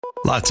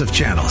Lots of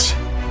channels,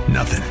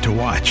 nothing to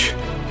watch,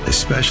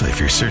 especially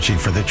if you're searching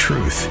for the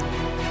truth.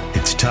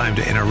 It's time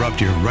to interrupt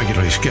your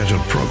regularly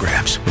scheduled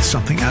programs with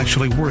something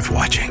actually worth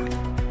watching.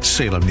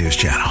 Salem News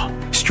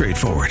Channel.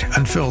 Straightforward,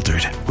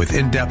 unfiltered, with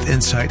in-depth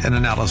insight and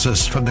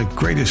analysis from the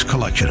greatest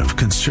collection of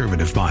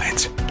conservative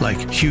minds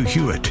like Hugh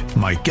Hewitt,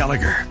 Mike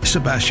Gallagher,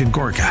 Sebastian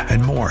Gorka,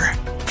 and more.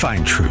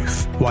 Find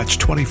truth. Watch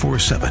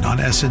 24/7 on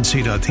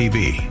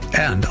snc.tv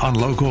and on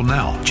Local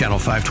Now, Channel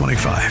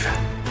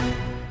 525.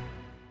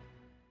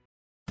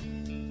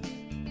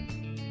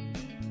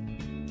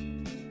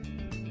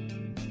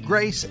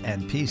 Grace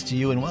and peace to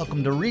you, and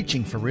welcome to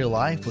Reaching for Real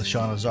Life with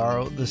Sean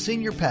Azzaro, the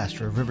senior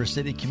pastor of River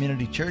City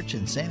Community Church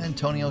in San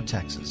Antonio,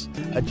 Texas.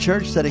 A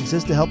church that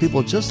exists to help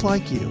people just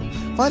like you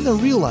find the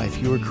real life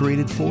you were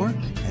created for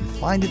and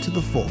find it to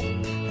the full.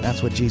 And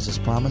that's what Jesus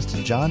promised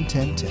in John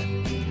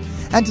 10:10.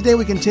 And today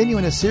we continue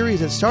in a series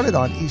that started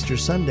on Easter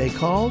Sunday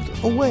called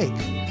Awake.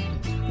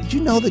 Did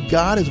you know that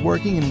God is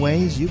working in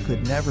ways you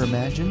could never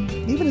imagine?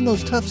 Even in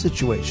those tough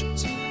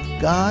situations,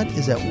 God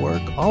is at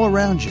work all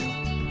around you.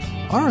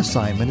 Our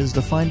assignment is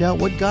to find out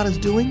what God is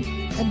doing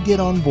and get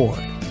on board.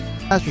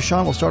 Pastor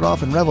Sean will start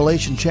off in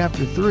Revelation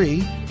chapter 3.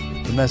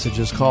 The message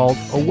is called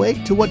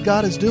Awake to What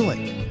God is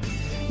Doing.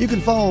 You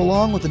can follow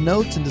along with the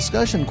notes and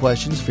discussion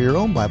questions for your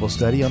own Bible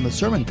study on the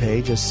sermon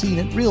page as seen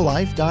at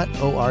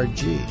reallife.org.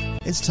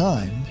 It's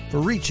time for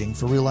Reaching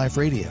for Real Life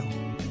Radio.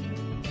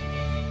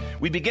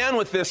 We began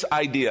with this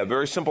idea, a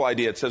very simple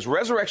idea. It says,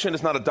 resurrection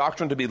is not a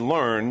doctrine to be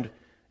learned,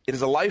 it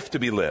is a life to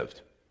be lived.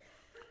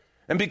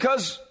 And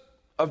because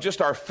of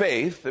just our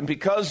faith, and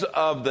because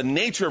of the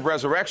nature of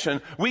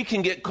resurrection, we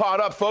can get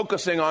caught up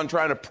focusing on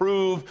trying to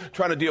prove,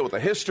 trying to deal with the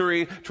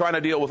history, trying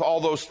to deal with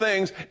all those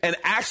things, and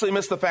actually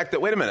miss the fact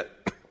that, wait a minute,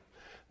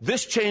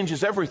 this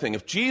changes everything.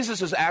 If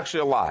Jesus is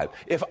actually alive,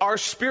 if our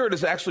spirit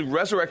is actually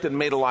resurrected and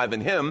made alive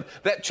in Him,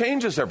 that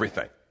changes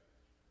everything.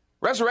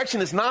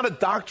 Resurrection is not a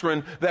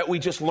doctrine that we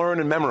just learn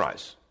and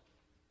memorize.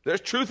 There's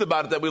truth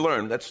about it that we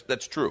learn.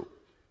 That's true.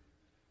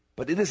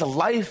 But it is a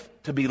life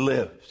to be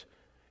lived.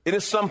 It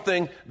is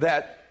something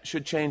that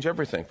should change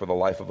everything for the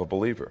life of a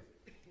believer.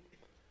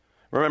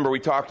 Remember, we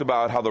talked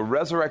about how the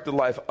resurrected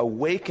life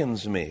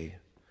awakens me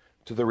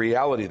to the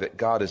reality that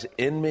God is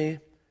in me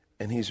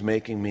and He's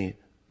making me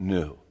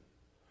new.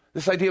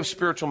 This idea of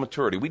spiritual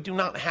maturity. We do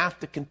not have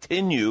to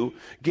continue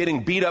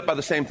getting beat up by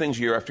the same things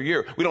year after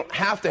year. We don't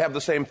have to have the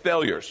same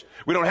failures.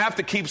 We don't have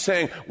to keep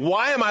saying,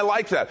 why am I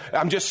like that?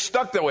 I'm just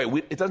stuck that way.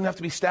 It doesn't have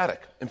to be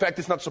static. In fact,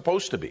 it's not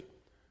supposed to be.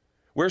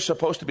 We're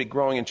supposed to be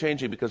growing and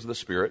changing because of the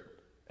Spirit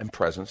and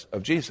presence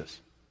of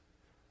Jesus.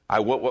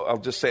 I'll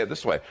just say it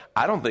this way.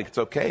 I don't think it's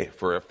okay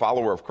for a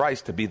follower of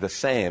Christ to be the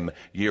same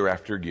year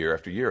after year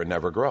after year and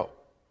never grow.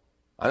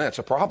 I think that's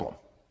a problem.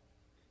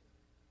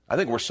 I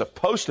think we're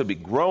supposed to be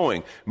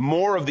growing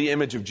more of the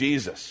image of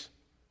Jesus,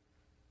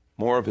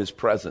 more of His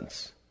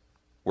presence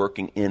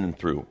working in and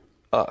through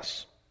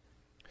us.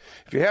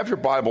 If you have your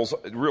Bibles,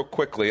 real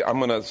quickly, I'm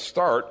going to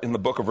start in the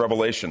book of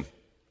Revelation.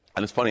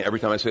 And it's funny, every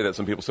time I say that,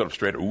 some people sit up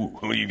straight, ooh,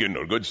 you're getting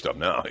the good stuff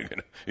now.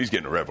 He's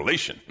getting a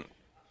revelation.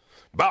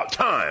 About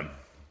time.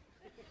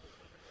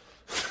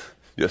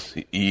 Just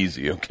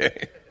easy,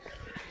 okay?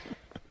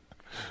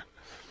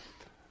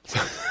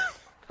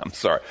 I'm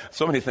sorry.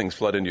 So many things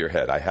flood into your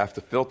head. I have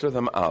to filter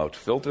them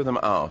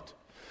out.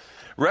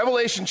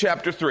 Revelation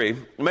chapter 3.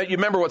 You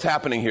remember what's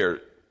happening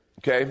here,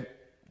 okay?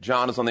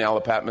 John is on the Isle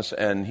of Patmos,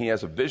 and he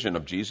has a vision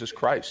of Jesus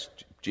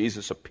Christ.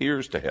 Jesus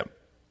appears to him.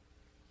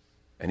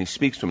 And he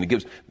speaks to him. He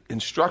gives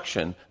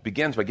instruction,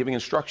 begins by giving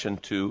instruction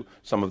to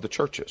some of the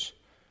churches.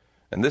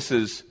 And this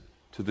is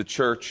to the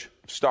church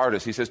of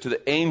Sardis. He says to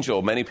the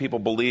angel, many people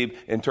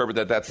interpret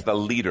that that's the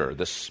leader,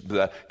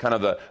 the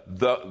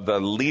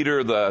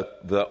leader,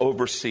 the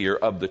overseer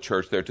of the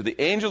church there. To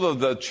the angel of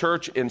the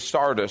church in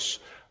Sardis,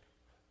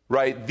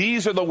 right,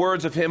 these are the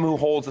words of Him who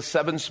holds the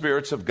 7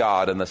 spirits of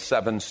God and the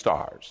 7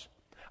 stars.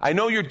 I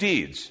know your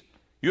deeds.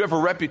 You have a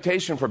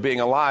reputation for being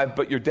alive,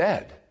 but you're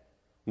dead.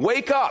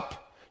 Wake up.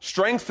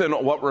 Strengthen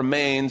what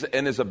remains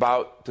and is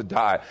about to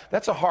die.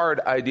 That's a hard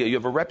idea. You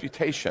have a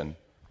reputation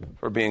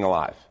for being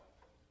alive.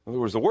 In other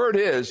words, the word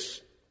is,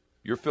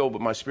 you're filled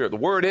with my Spirit. The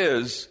word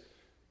is,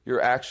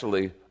 you're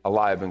actually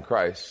alive in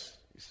Christ.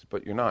 He says,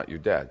 but you're not. You're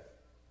dead.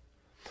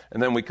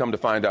 And then we come to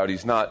find out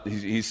he's not.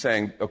 He's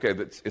saying, okay,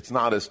 it's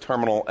not as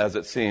terminal as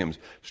it seems.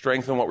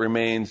 Strengthen what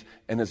remains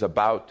and is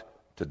about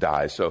to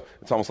die. So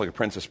it's almost like a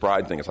Princess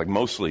Bride thing. It's like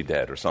mostly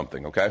dead or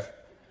something, okay?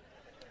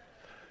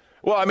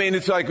 Well, I mean,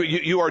 it's like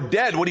you are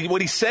dead. What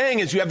he's saying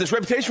is you have this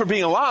reputation for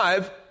being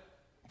alive,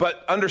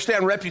 but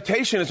understand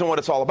reputation isn't what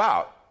it's all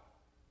about.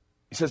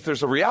 He says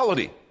there's a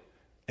reality,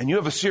 and you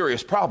have a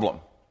serious problem.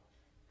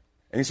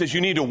 And he says you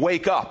need to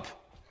wake up.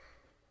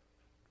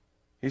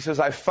 He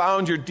says, I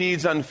found your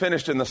deeds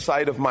unfinished in the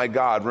sight of my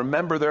God.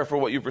 Remember, therefore,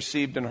 what you've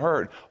received and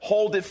heard.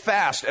 Hold it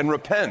fast and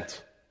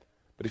repent.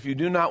 But if you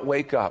do not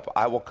wake up,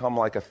 I will come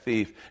like a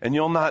thief, and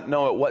you'll not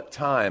know at what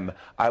time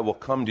I will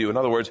come to you. In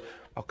other words,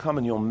 I'll come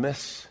and you'll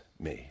miss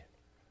me.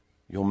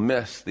 You'll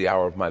miss the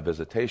hour of my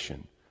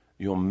visitation.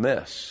 You'll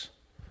miss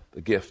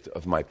the gift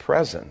of my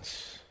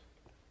presence.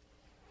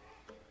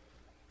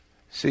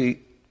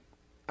 See,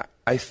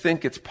 I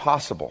think it's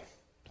possible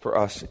for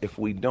us, if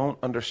we don't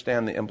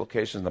understand the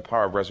implications and the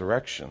power of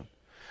resurrection,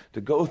 to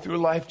go through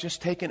life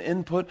just taking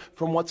input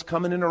from what's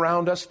coming in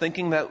around us,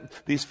 thinking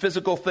that these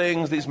physical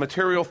things, these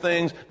material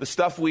things, the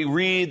stuff we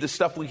read, the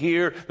stuff we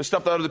hear, the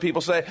stuff that other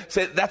people say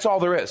that's all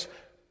there is.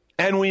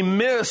 And we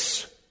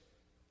miss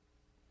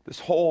this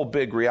whole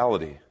big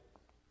reality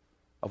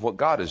of what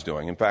God is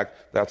doing. In fact,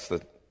 that's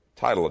the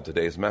title of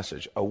today's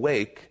message,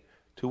 Awake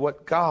to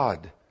What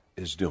God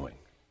is Doing.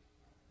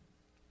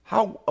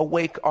 How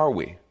awake are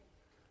we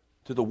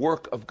to the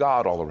work of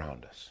God all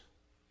around us?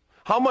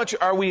 How much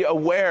are we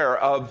aware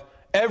of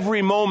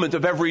every moment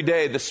of every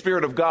day, the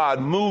Spirit of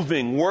God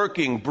moving,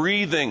 working,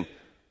 breathing,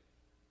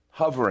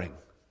 hovering,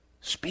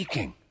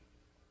 speaking?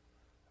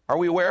 Are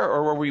we aware,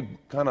 or are we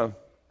kind of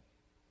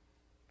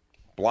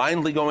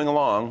blindly going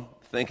along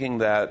thinking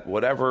that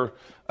whatever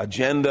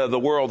agenda the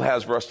world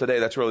has for us today,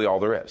 that's really all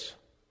there is?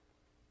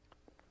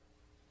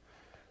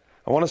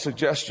 I want to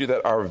suggest to you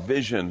that our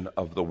vision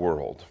of the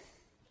world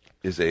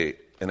is an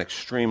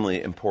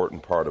extremely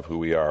important part of who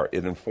we are.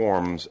 It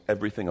informs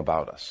everything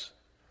about us.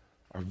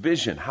 Our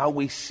vision, how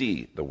we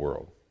see the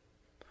world.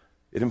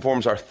 It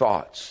informs our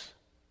thoughts,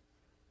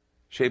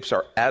 shapes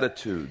our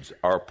attitudes,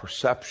 our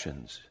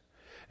perceptions,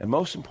 and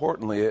most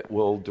importantly, it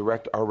will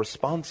direct our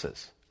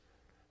responses.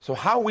 So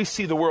how we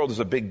see the world is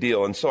a big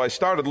deal. And so I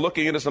started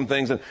looking into some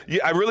things, and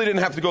I really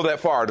didn't have to go that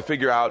far to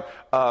figure out,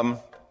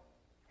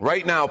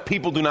 right now,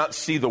 people do not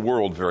see the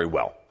world very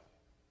well.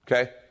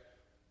 Okay?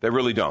 They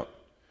really don't.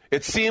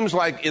 It seems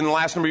like in the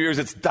last number of years,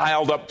 it's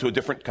dialed up to a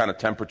different kind of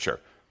temperature.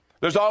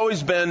 There's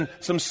always been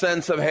some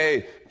sense of,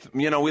 hey,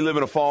 we live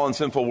in a fallen,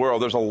 sinful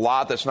world. There's a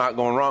lot that's not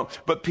going wrong.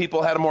 But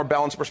people had a more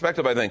balanced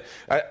perspective, I think.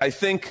 I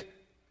think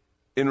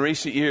in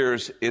recent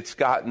years, it's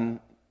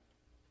turned.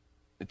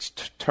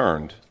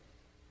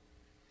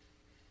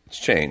 It's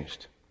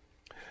changed.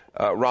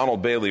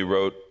 Ronald Bailey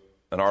wrote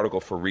an article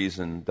for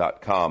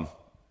Reason.com,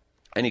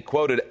 and he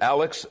quoted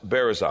Alex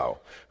Berezow,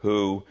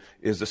 who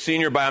is the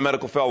senior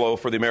biomedical fellow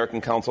for the American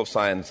Council of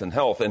Science and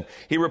Health. And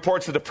he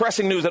reports the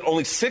depressing news that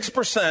only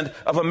 6%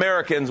 of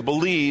Americans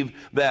believe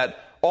that,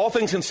 all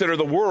things considered,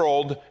 the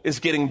world is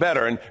getting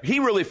better. And he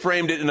really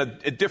framed it in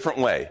a different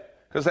way,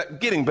 because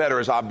that getting better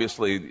is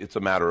obviously, it's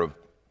a matter of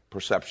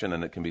perception,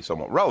 and it can be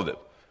somewhat relative.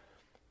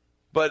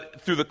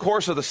 But through the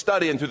course of the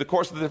study and through the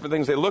course of the different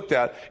things they looked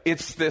at,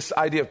 it's this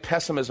idea of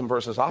pessimism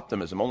versus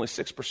optimism. Only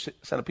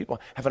 6% of people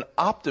have an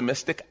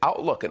optimistic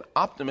outlook, an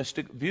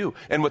optimistic view.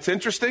 And what's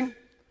interesting,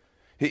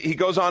 he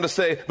goes on to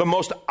say the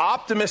most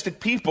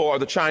optimistic people are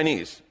the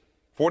Chinese.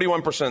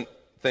 41%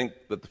 think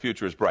that the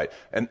future is bright.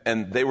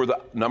 And they were the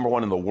number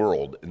one in the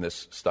world in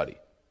this study.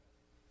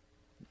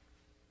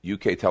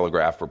 UK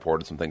Telegraph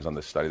reported some things on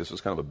this study. This was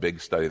kind of a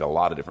big study that a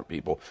lot of different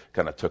people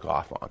kind of took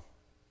off on.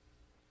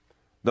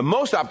 The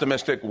most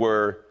optimistic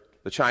were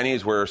the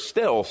Chinese, where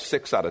still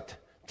 6 out of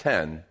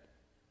 10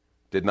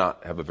 did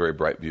not have a very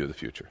bright view of the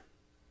future.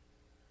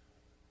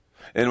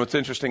 And what's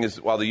interesting is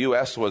while the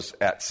U.S. was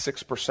at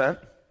 6%,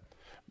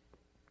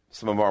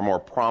 some of our more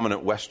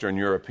prominent Western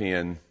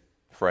European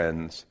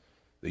friends,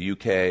 the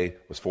U.K.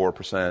 was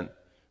 4%,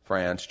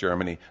 France,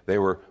 Germany, they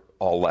were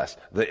all less.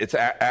 It's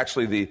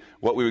actually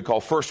what we would call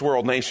first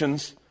world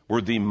nations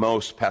were the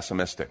most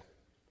pessimistic.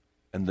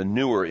 And the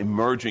newer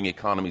emerging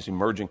economies,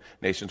 emerging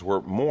nations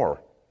were more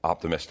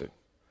optimistic.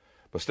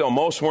 But still,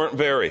 most weren't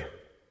very.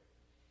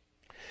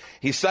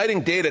 He's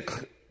citing data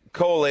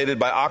collated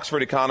by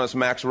Oxford economist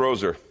Max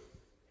Roser.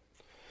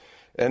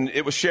 And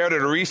it was shared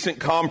at a recent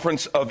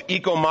conference of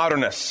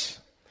eco-modernists.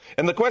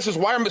 And the question is,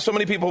 why are so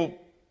many people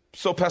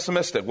so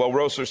pessimistic? Well,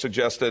 Roser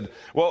suggested,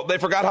 they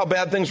forgot how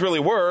bad things really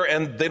were,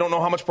 and they don't know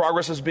how much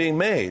progress is being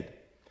made.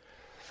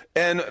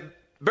 And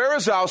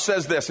Berezow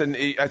says this, and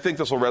I think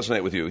this will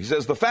resonate with you. He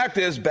says, the fact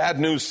is, bad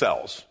news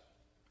sells.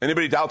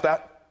 Anybody doubt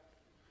that?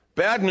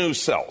 Bad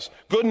news sells.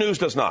 Good news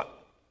does not.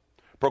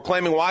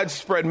 Proclaiming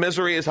widespread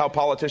misery is how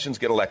politicians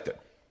get elected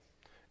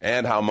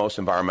and how most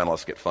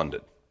environmentalists get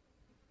funded.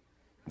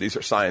 These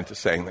are scientists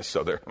saying this,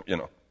 so they're,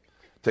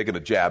 taking a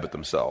jab at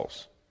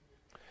themselves.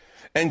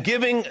 And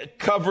giving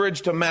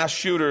coverage to mass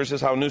shooters is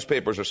how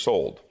newspapers are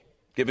sold.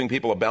 Giving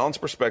people a balanced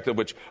perspective,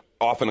 which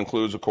often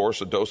includes, of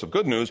course, a dose of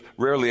good news,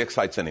 rarely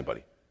excites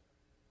anybody.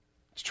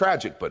 It's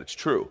tragic, but it's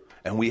true.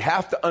 And we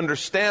have to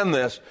understand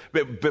this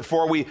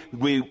before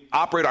we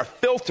operate our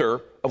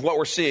filter of what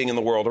we're seeing in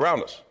the world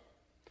around us.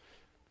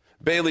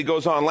 Bailey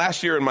goes on,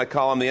 last year in my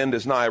column, The End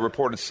Is Nigh, I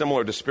reported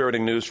similar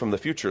dispiriting news from the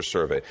Future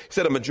Survey. He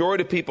said a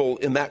majority of people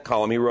in that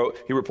column, he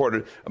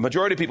reported, a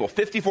majority of people,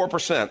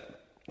 54%,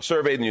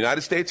 surveyed in the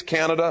United States,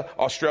 Canada,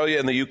 Australia,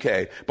 and the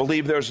UK,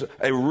 believe there's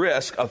a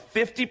risk of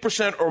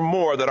 50% or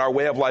more that our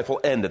way of life will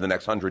end in the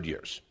next 100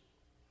 years.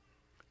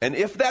 And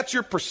if that's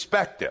your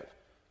perspective,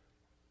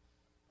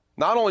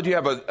 not only do you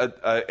have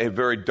a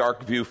very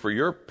dark view for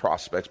your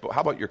prospects, but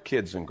how about your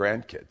kids and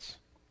grandkids?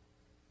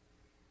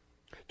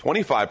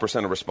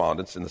 25% of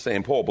respondents in the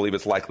same poll believe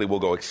it's likely we'll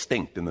go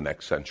extinct in the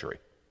next century.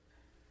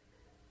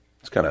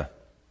 It's kind of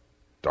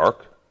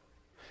dark.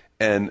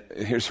 And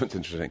here's what's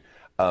interesting.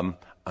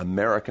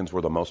 Americans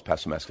were the most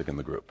pessimistic in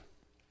the group.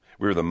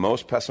 We were the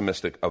most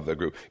pessimistic of the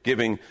group.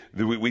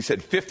 We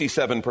said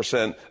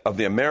 57% of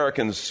the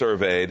Americans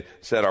surveyed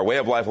said our way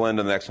of life will end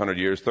in the next 100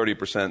 years.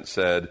 30%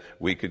 said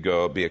we could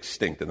be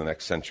extinct in the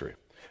next century.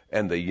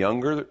 And the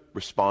younger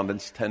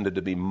respondents tended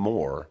to be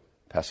more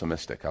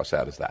pessimistic. How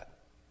sad is that?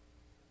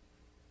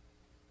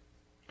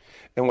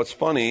 And what's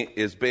funny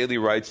is Bailey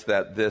writes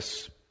that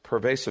this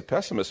pervasive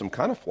pessimism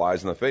kind of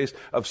flies in the face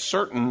of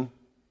certain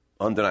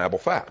undeniable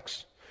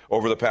facts.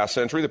 Over the past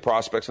century, the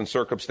prospects and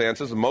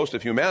circumstances of most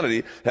of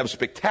humanity have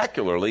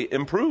spectacularly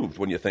improved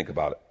when you think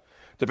about it.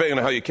 Depending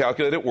on how you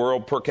calculate it,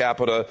 world per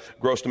capita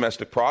gross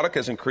domestic product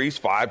has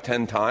increased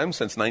 5-10 times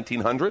since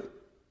 1900.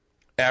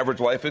 Average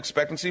life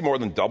expectancy more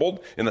than doubled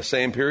in the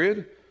same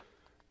period.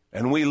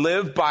 And we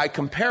live by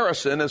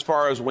comparison, as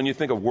far as when you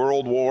think of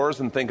world wars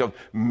and think of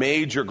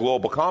major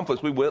global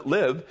conflicts, we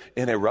live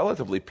in a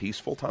relatively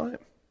peaceful time.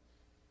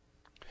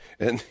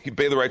 And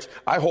Bailey writes,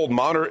 I hold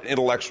modern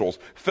intellectuals,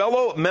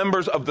 fellow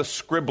members of the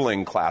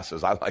scribbling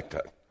classes. I like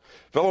that.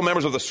 Fellow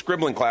members of the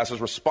scribbling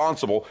classes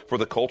responsible for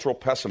the cultural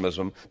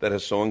pessimism that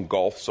has so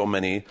engulfed so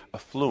many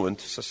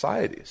affluent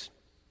societies.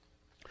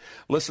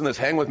 Listen to this.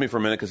 Hang with me for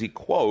a minute, because he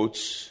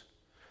quotes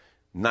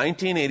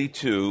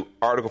 1982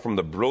 article from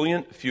the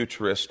brilliant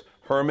futurist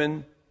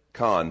Herman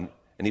Kahn,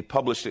 and he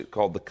published it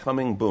called The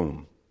Coming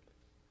Boom.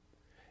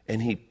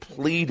 And he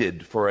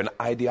pleaded for an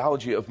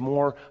ideology of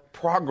more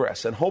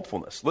progress and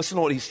hopefulness. Listen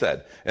to what he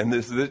said. And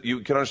this, you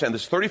can understand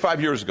this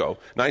 35 years ago,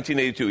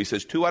 1982, he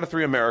says 2 out of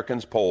 3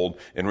 Americans polled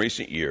in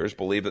recent years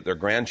believe that their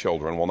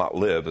grandchildren will not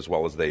live as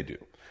well as they do.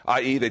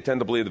 I.e., they tend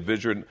to believe the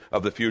vision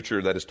of the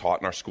future that is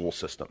taught in our school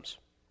systems.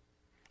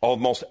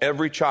 Almost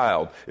every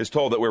child is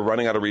told that we're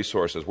running out of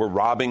resources. We're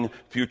robbing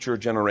future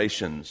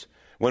generations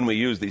when we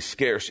use these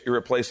scarce,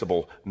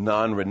 irreplaceable,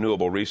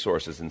 non-renewable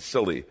resources in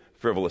silly,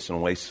 frivolous,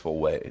 and wasteful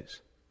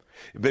ways.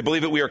 They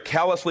believe that we are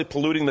callously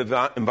polluting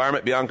the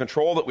environment beyond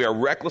control, that we are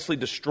recklessly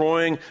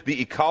destroying the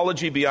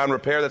ecology beyond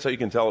repair. That's how you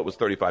can tell it was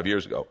 35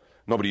 years ago.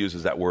 Nobody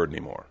uses that word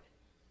anymore.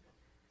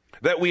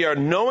 That we are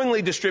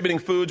knowingly distributing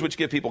foods which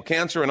give people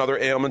cancer and other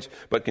ailments,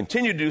 but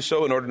continue to do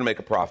so in order to make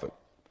a profit.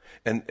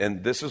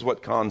 And this is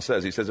what Kahn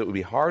says. He says it would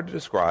be hard to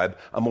describe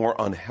a more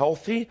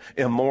unhealthy,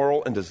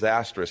 immoral, and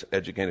disastrous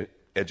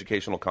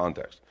educational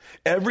context,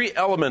 every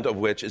element of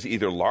which is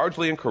either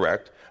largely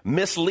incorrect,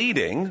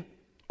 misleading,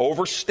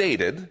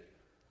 overstated,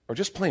 or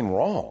just plain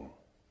wrong.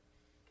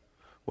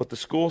 What the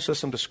school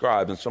system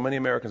describes, and so many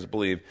Americans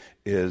believe,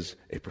 is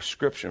a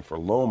prescription for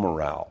low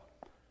morale,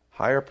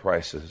 higher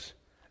prices,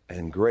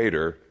 and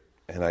greater,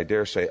 and I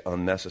dare say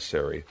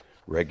unnecessary,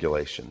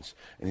 regulations.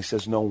 And he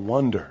says, no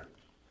wonder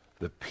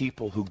the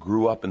people who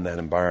grew up in that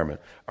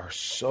environment are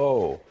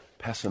so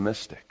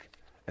pessimistic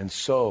and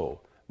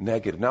so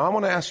negative. Now, I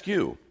want to ask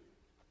you,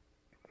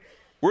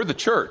 we're the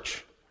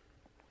church.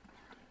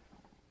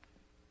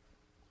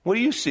 What do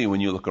you see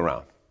when you look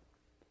around?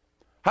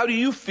 How do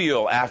you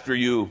feel after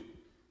you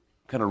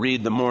kind of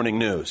read the morning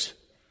news?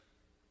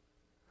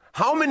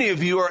 How many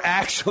of you are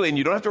actually, and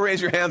you don't have to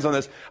raise your hands on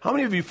this, how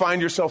many of you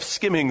find yourself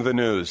skimming the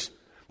news?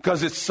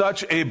 Because it's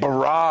such a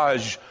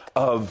barrage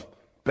of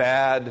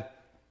bad,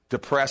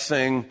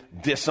 depressing,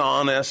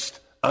 dishonest,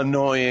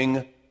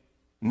 annoying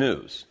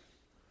news.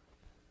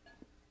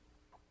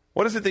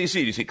 What is it that you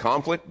see? Do you see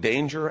conflict,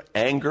 danger,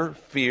 anger,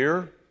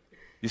 fear?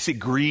 You see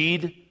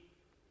greed?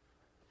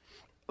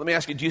 Let me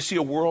ask you, do you see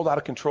a world out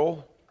of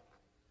control?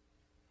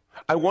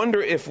 I wonder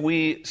if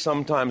we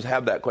sometimes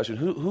have that question.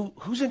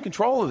 Who's in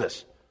control of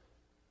this?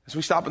 As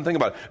we stop and think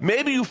about it.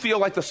 Maybe you feel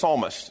like the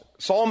psalmist.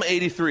 Psalm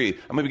 83. I'm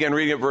going to begin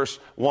reading at verse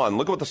 1.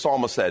 Look at what the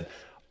psalmist said.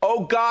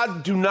 Oh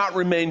God, do not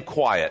remain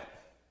quiet.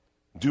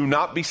 Do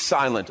not be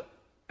silent.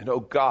 And oh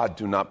God,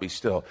 do not be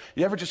still.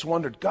 You ever just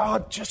wondered,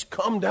 God, just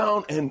come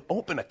down and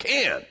open a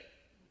can?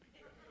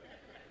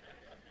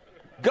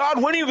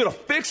 God, when are you going to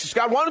fix this?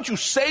 God, why don't you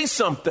say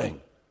something?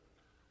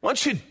 Why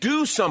don't you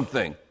do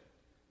something?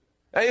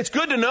 It's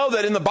good to know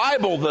that in the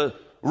Bible, the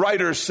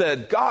writers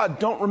said, God,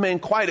 don't remain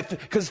quiet.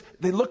 Because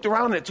they looked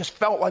around and it just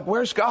felt like,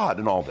 where's God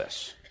in all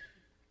this?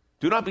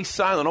 Do not be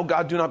silent. Oh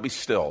God, do not be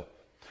still.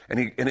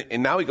 And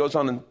now he goes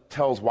on and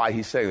tells why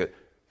he's saying it.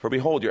 For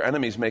behold, your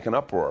enemies make an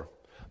uproar.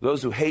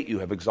 Those who hate you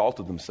have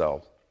exalted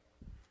themselves.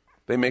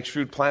 They make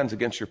shrewd plans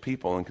against your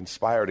people and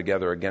conspire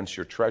together against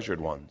your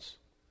treasured ones.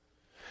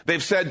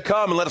 They've said,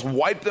 come and let us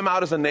wipe them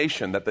out as a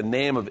nation, that the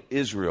name of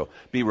Israel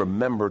be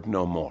remembered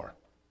no more.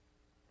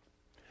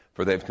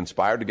 For they've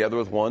conspired together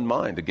with one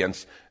mind.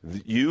 Against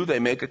you they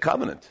make a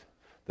covenant.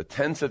 The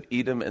tents of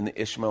Edom and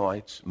the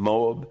Ishmaelites,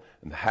 Moab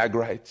and the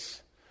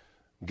Hagrites,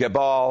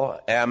 Gebal,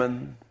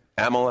 Ammon,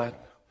 Amalek,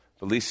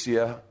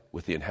 Philistia,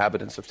 with the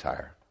inhabitants of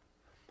Tyre.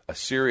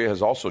 Assyria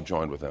has also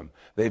joined with them.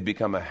 They've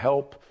become a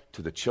help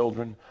to the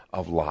children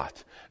of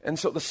Lot. And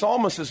so the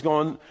psalmist is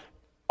going,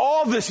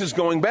 all this is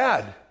going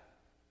bad.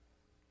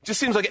 It just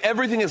seems like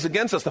everything is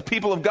against us. The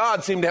people of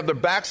God seem to have their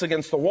backs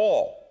against the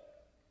wall.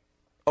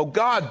 Oh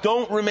God,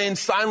 don't remain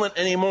silent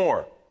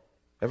anymore.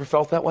 Ever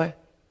felt that way?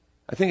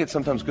 I think it's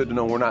sometimes good to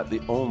know we're not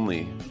the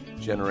only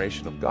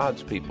generation of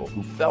God's people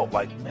who felt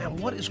like, man,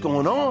 what is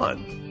going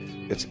on?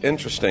 It's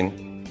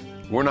interesting.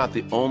 We're not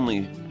the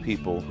only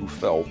people who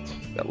felt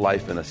that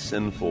life in a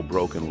sinful,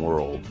 broken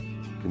world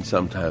can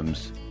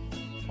sometimes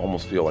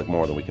almost feel like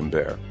more than we can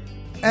bear.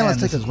 And let's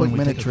take a quick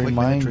minute to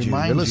remind you,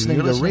 you're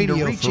listening to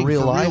Radio for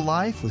Real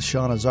Life with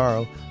Sean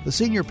Azzaro, the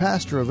senior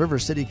pastor of River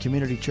City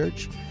Community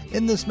Church,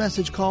 in this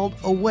message called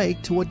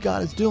Awake to What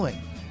God is Doing,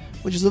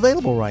 which is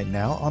available right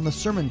now on the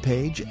sermon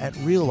page at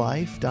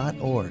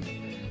reallife.org.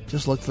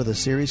 Just look for the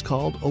series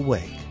called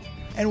Awake.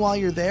 And while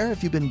you're there,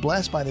 if you've been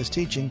blessed by this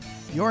teaching,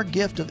 your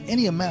gift of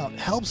any amount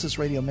helps this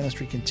radio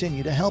ministry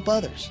continue to help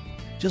others.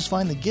 Just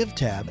find the Give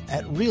tab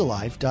at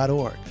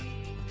reallife.org.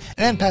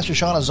 And Pastor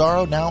Sean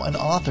Azzaro, now an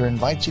author,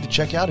 invites you to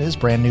check out his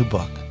brand new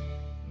book.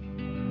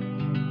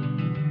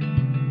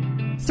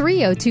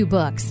 302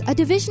 Books, a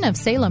division of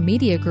Salem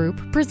Media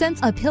Group, presents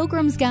A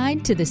Pilgrim's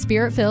Guide to the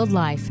Spirit-Filled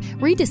Life,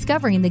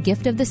 Rediscovering the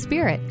Gift of the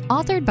Spirit,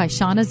 authored by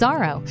Sean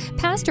Azzaro,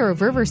 pastor of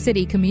River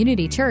City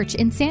Community Church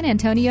in San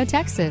Antonio,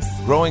 Texas.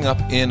 Growing up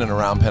in and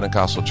around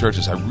Pentecostal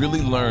churches, I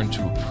really learned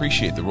to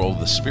appreciate the role of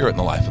the Spirit in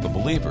the life of the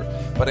believer.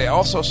 But I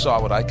also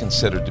saw what I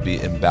considered to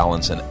be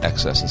imbalance and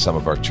excess in some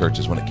of our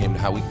churches when it came to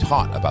how we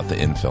taught about the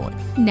infilling.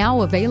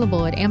 Now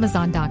available at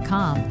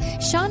Amazon.com,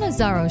 Sean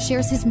Azzaro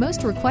shares his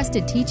most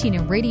requested teaching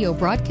and radio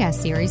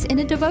broadcast series in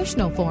a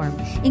devotional form,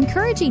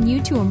 encouraging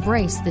you to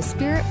embrace the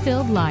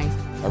Spirit-filled life.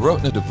 I wrote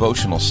in a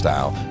devotional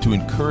style to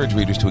encourage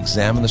readers to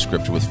examine the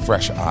Scripture with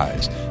fresh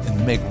eyes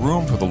and make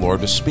room for the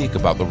Lord to speak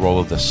about the role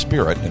of the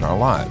Spirit in our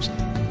lives.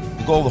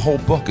 The goal of the whole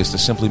book is to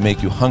simply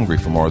make you hungry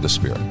for more of the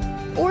Spirit.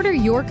 Order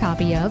your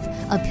copy of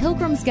A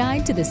Pilgrim's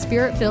Guide to the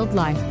Spirit-Filled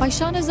Life by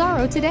Sean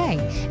Azzaro today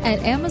at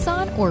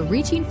Amazon or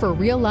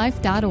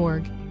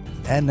reachingforreallife.org.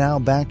 And now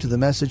back to the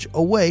message,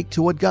 Awake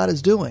to What God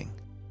is Doing.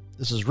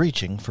 This is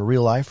Reaching for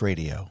Real Life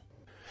Radio.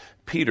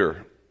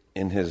 Peter,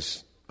 in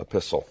his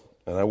epistle,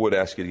 and I would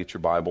ask you to get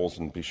your Bibles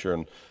and be sure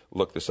and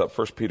look this up.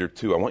 1 Peter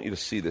 2, I want you to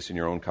see this in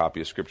your own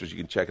copy of Scriptures. You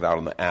can check it out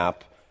on the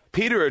app.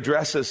 Peter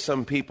addresses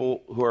some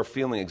people who are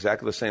feeling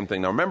exactly the same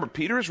thing. Now remember,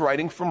 Peter is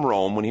writing from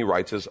Rome when he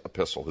writes his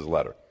epistle, his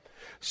letter.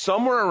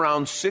 Somewhere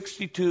around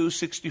 62,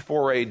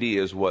 64 AD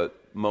is what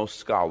most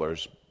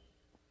scholars,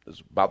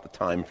 is about the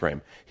time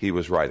frame he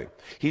was writing.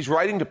 He's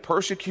writing to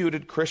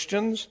persecuted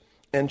Christians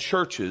and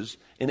churches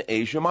in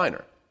Asia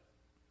Minor.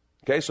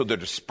 Okay, so they're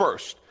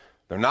dispersed.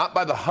 They're not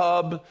by the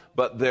hub,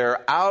 but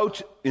they're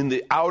out in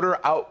the outer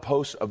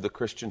outposts of the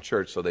Christian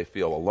church, so they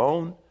feel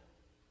alone.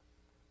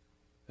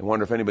 They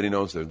wonder if anybody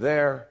knows they're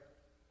there.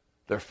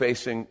 They're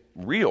facing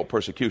real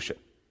persecution.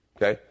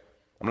 Okay?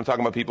 I'm not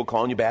talking about people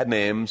calling you bad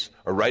names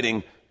or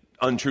writing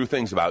untrue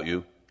things about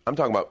you. I'm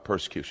talking about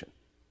persecution.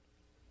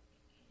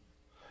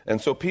 And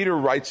so Peter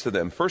writes to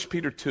them, 1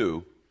 Peter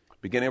 2,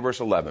 beginning of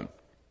verse 11.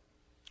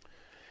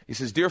 He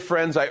says, "Dear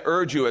friends, I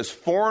urge you as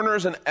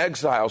foreigners and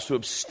exiles to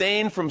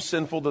abstain from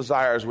sinful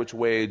desires which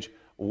wage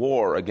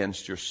war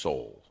against your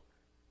soul.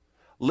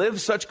 Live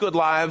such good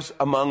lives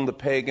among the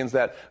pagans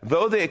that,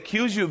 though they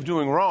accuse you of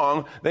doing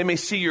wrong, they may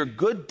see your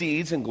good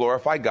deeds and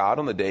glorify God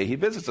on the day he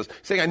visits us."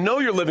 He's saying, I know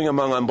you're living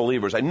among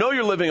unbelievers. I know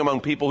you're living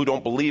among people who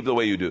don't believe the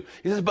way you do.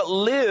 He says, but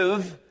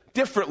live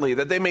differently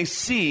that they may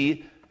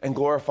see and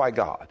glorify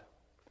God.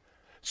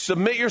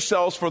 Submit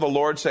yourselves for the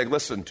Lord's sake,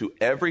 listen, to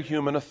every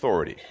human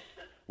authority,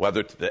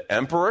 whether to the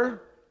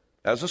emperor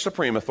as a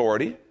supreme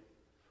authority,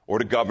 or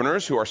to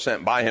governors who are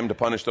sent by him to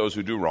punish those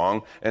who do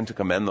wrong and to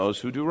commend those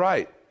who do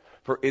right.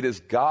 For it is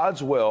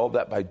God's will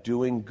that by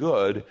doing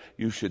good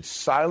you should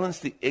silence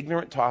the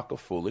ignorant talk of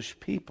foolish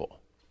people.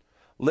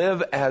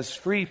 Live as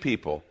free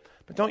people,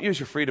 but don't use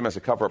your freedom as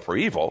a cover-up for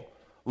evil.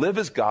 Live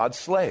as God's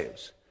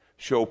slaves.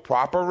 Show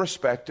proper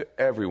respect to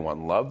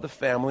everyone. Love the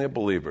family of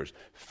believers.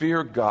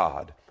 Fear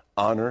God.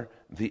 Honor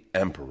the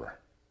emperor.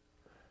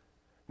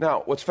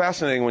 Now, what's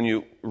fascinating when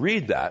you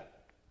read that,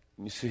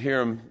 you hear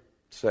him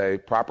say,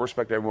 proper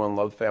respect to everyone,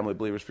 love family,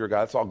 believers, fear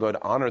God, that's all good.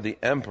 Honor the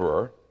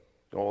emperor.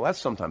 Well, that's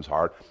sometimes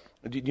hard.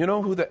 Do you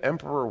know who the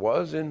emperor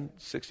was in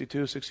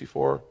 62,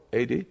 64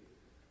 AD?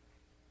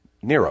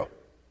 Nero.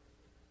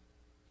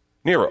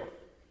 Nero.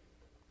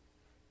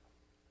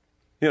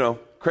 You know,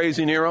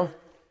 crazy Nero.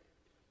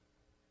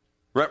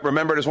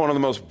 Remembered as one of the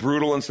most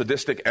brutal and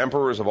sadistic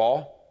emperors of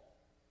all.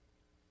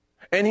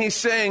 And he's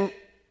saying,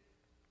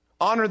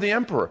 honor the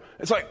emperor.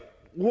 It's like,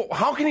 well,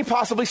 how can he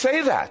possibly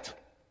say that?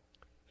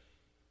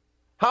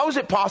 How is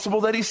it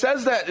possible that he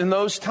says that in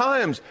those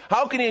times?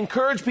 How can he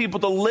encourage people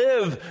to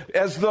live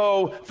as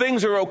though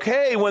things are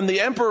okay when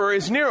the emperor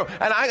is Nero?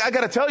 And I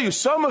got to tell you,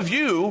 some of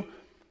you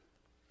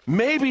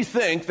maybe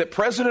think that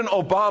President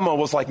Obama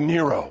was like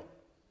Nero.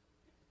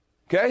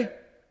 Okay?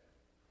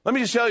 Let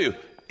me just tell you,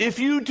 if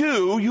you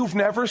do, you've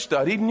never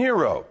studied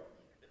Nero.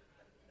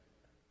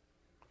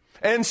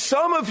 And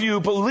some of you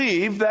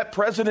believe that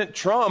President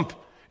Trump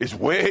is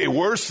way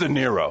worse than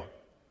Nero.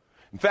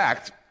 In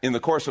fact, in the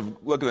course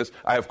of looking at this,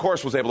 I, of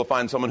course, was able to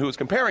find someone who was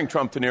comparing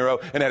Trump to Nero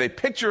and had a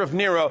picture of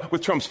Nero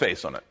with Trump's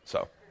face on it.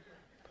 So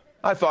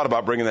I thought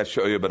about bringing that to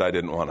show you, but I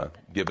didn't want to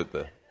give it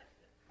the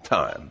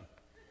time.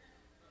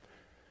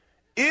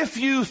 If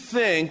you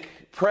think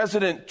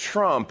President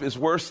Trump is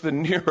worse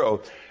than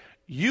Nero,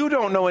 you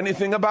don't know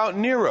anything about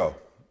Nero.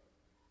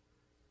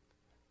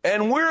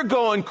 And we're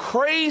going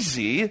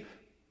crazy,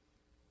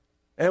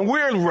 and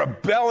we're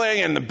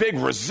rebelling, and the big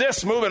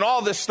resist movement,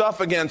 all this stuff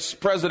against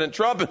President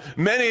Trump. And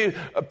many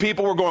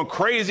people were going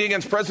crazy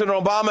against President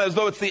Obama as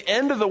though it's the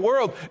end of the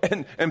world.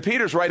 And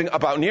Peter's writing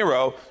about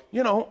Nero,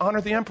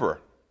 honor the emperor.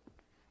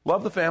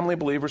 Love the family of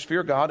believers,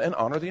 fear God, and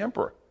honor the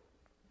emperor.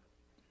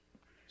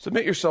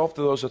 Submit yourself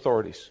to those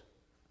authorities.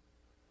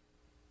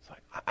 It's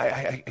like,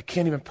 I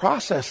can't even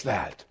process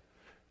that.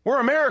 We're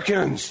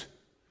Americans.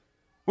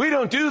 We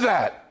don't do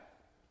that.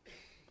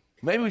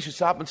 Maybe we should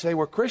stop and say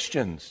we're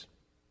Christians.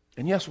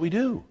 And yes, we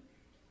do.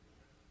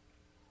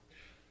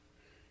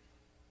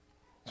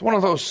 It's one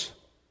of those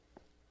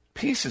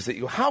pieces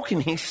that how can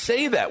he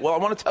say that? Well, I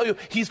want to tell you,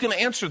 he's going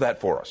to answer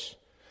that for us.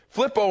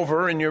 Flip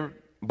over in your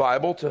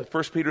Bible to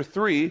 1 Peter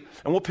 3,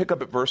 and we'll pick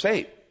up at verse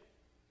 8.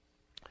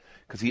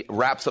 Because he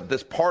wraps up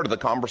this part of the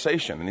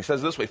conversation. And he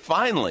says this way,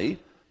 finally,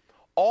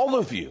 all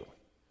of you,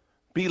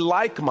 be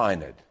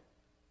like-minded,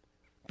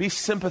 be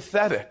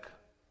sympathetic,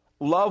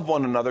 love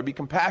one another, be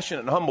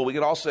compassionate and humble. We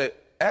could all say,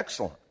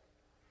 excellent.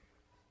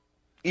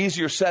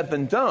 Easier said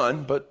than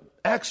done, but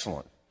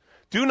excellent.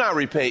 Do not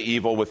repay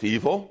evil with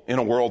evil in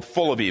a world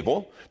full of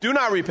evil. Do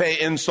not repay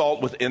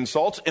insult with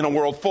insults in a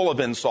world full of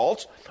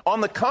insults.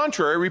 On the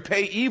contrary,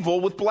 repay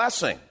evil with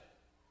blessing.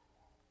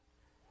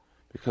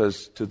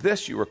 Because to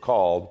this you were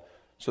called,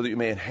 so that you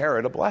may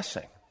inherit a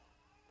blessing.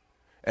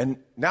 And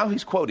now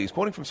he's quoting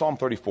from Psalm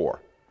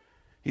 34.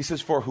 He says,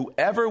 for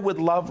whoever would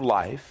love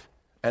life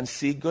and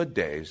see good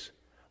days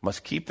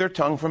must keep their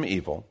tongue from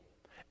evil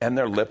and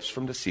their lips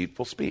from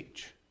deceitful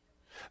speech.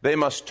 They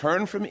must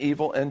turn from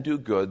evil and do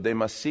good. They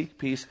must seek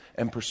peace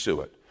and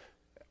pursue it.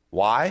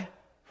 Why?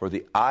 For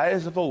the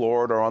eyes of the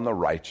Lord are on the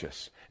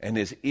righteous, and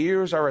his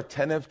ears are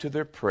attentive to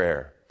their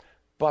prayer.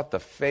 But the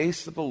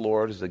face of the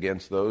Lord is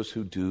against those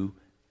who do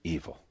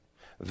evil.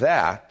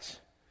 That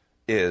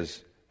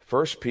is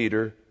 1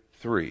 Peter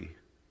 3,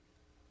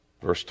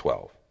 verse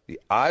 12. The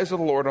eyes of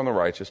the Lord are on the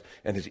righteous,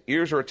 and his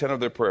ears are attentive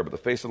to their prayer, but the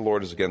face of the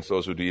Lord is against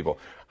those who do evil.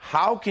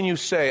 How can you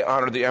say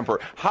honor the emperor?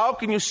 How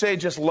can you say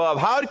just love?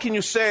 How can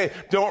you say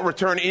don't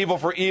return evil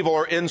for evil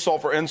or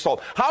insult for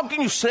insult? How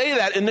can you say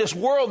that in this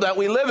world that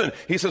we live in?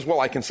 He says, well,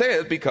 I can say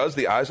it because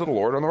the eyes of the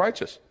Lord are on the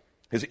righteous.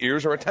 His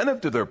ears are attentive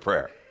to their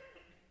prayer.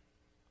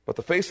 But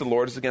the face of the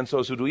Lord is against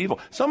those who do evil.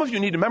 Some of you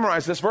need to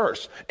memorize this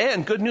verse.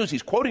 And good news,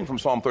 he's quoting from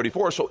Psalm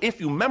 34, so if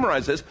you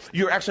memorize this,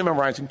 you're actually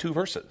memorizing 2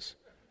 verses.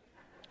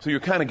 So you're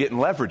kind of getting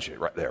leverage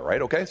right there,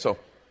 right? Okay, so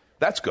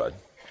that's good.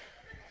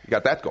 You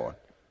got that going.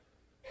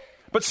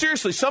 But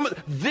seriously,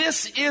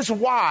 this is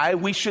why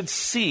we should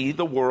see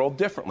the world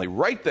differently,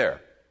 right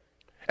there.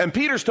 And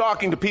Peter's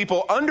talking to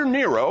people under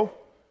Nero,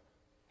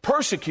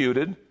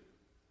 persecuted,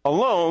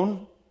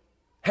 alone,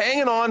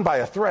 hanging on by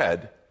a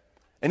thread.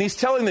 And he's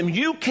telling them,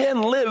 you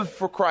can live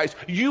for Christ.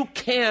 You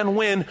can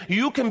win.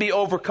 You can be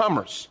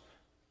overcomers.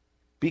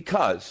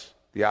 Because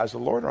the eyes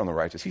of the Lord are on the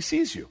righteous. He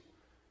sees you.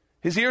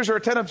 His ears are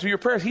attentive to your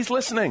prayers. He's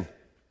listening.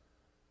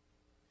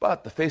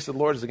 But the face of the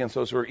Lord is against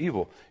those who are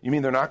evil. You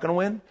mean they're not going to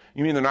win?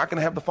 You mean they're not going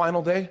to have the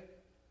final day?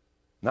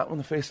 Not when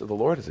the face of the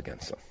Lord is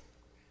against them.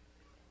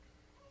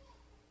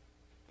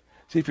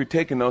 See, if you're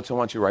taking notes, I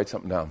want you to write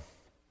something down.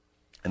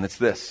 And it's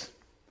this.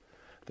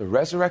 The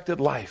resurrected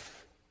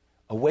life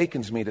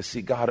awakens me to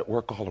see God at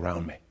work all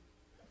around me.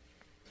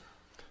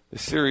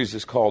 This series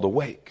is called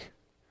Awake.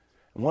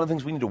 And one of the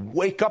things we need to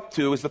wake up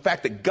to is the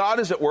fact that God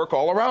is at work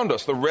all around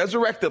us. The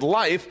resurrected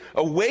life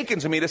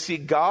awakens me to see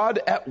God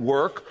at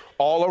work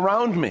all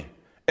around me.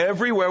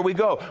 Everywhere we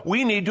go,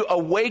 we need to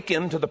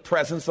awaken to the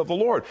presence of the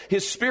Lord.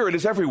 His Spirit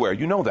is everywhere.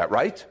 You know that,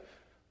 right?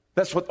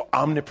 That's what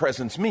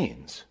omnipresence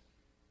means.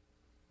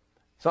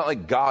 It's not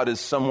like God is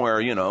somewhere,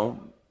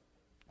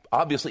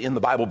 obviously in the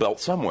Bible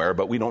Belt somewhere,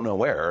 but we don't know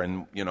where.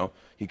 And,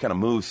 he kind of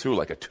moves through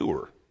like a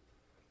tour.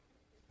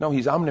 No,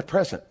 he's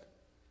omnipresent.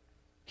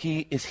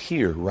 He is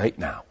here right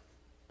now.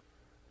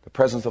 The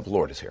presence of the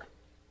Lord is here.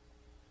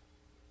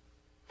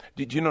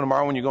 Did you know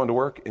tomorrow when you're going to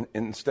work,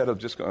 instead of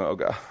just going, oh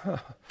God,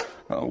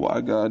 oh, why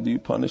God do you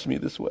punish me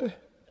this way?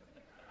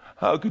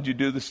 How could you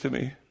do this to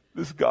me?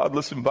 This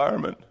godless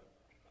environment.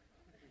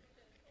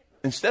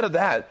 Instead of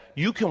that,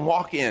 you can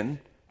walk in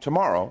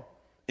tomorrow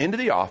into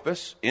the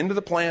office, into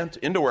the plant,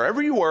 into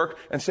wherever you work,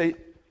 and say,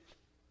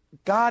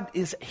 God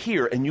is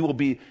here, and you will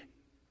be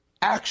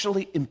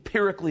actually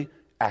empirically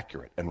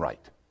accurate and right.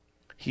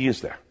 He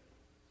is there.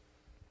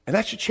 And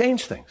that should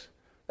change things.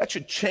 That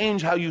should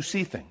change how you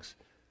see things.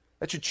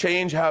 That should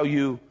change how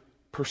you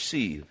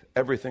perceive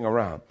everything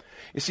around.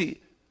 You see,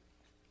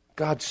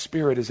 God's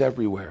Spirit is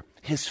everywhere.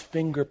 His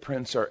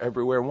fingerprints are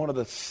everywhere. And one of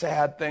the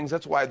sad things,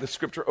 that's why the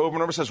scripture over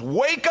and over says,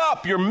 wake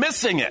up, you're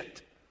missing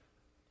it.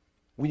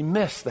 We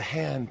miss the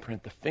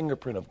handprint, the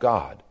fingerprint of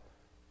God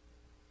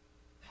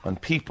on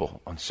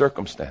people, on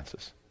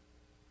circumstances,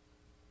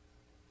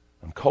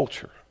 on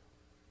culture.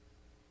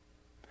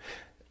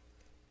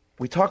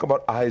 we talk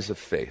about eyes of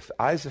faith.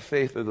 Eyes of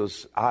faith are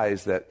those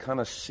eyes that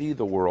kind of see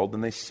the world,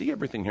 and they see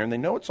everything here, and they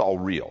know it's all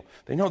real.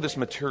 They know this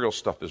material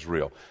stuff is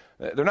real.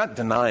 They're not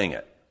denying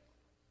it.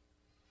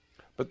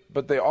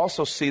 But they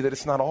also see that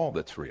it's not all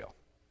that's real.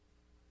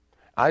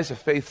 Eyes of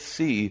faith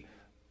see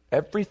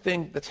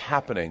everything that's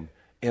happening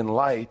in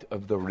light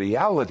of the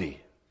reality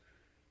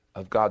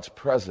of God's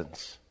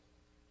presence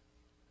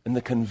and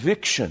the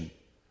conviction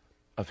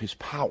of His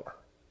power.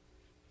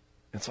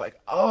 It's like,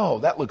 oh,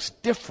 that looks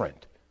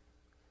different.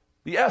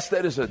 Yes,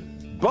 that is a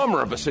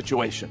bummer of a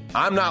situation.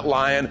 I'm not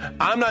lying.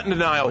 I'm not in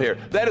denial here.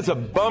 That is a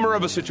bummer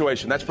of a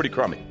situation. That's pretty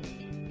crummy.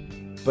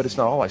 But it's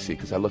not all I see,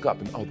 because I look up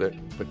and,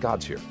 but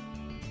God's here.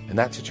 And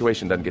that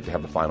situation doesn't get to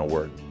have the final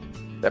word.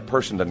 That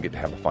person doesn't get to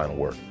have the final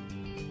word.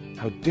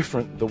 How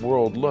different the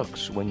world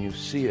looks when you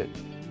see it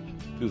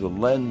through the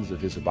lens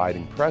of His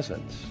abiding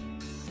presence,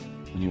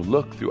 when you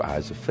look through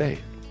eyes of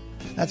faith.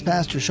 That's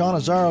Pastor Sean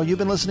Azzaro. You've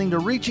been listening to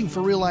Reaching for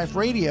Real Life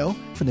Radio.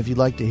 And if you'd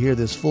like to hear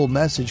this full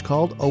message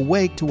called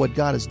Awake to What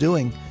God is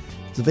Doing,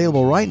 it's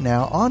available right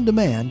now on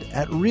demand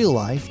at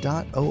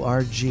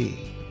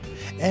reallife.org.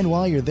 And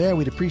while you're there,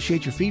 we'd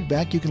appreciate your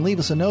feedback. You can leave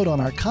us a note on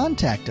our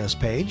Contact Us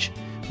page.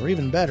 Or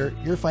even better,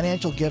 your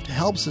financial gift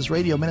helps this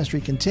radio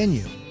ministry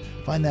continue.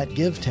 Find that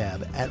Give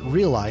tab at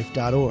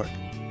reallife.org.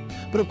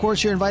 But of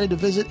course, you're invited to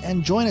visit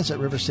and join us at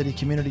River City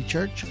Community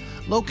Church,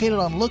 located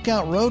on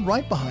Lookout Road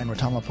right behind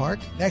Rotama Park,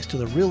 next to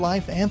the Real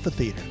Life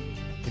Amphitheater.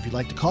 If you'd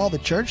like to call the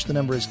church, the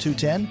number is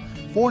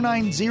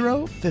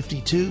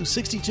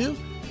 210-490-5262,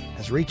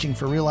 as Reaching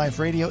for Real Life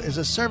Radio is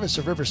a service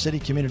of River City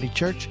Community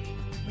Church.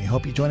 We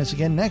hope you join us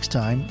again next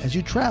time as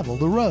you travel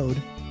the road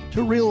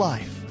to real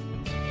life.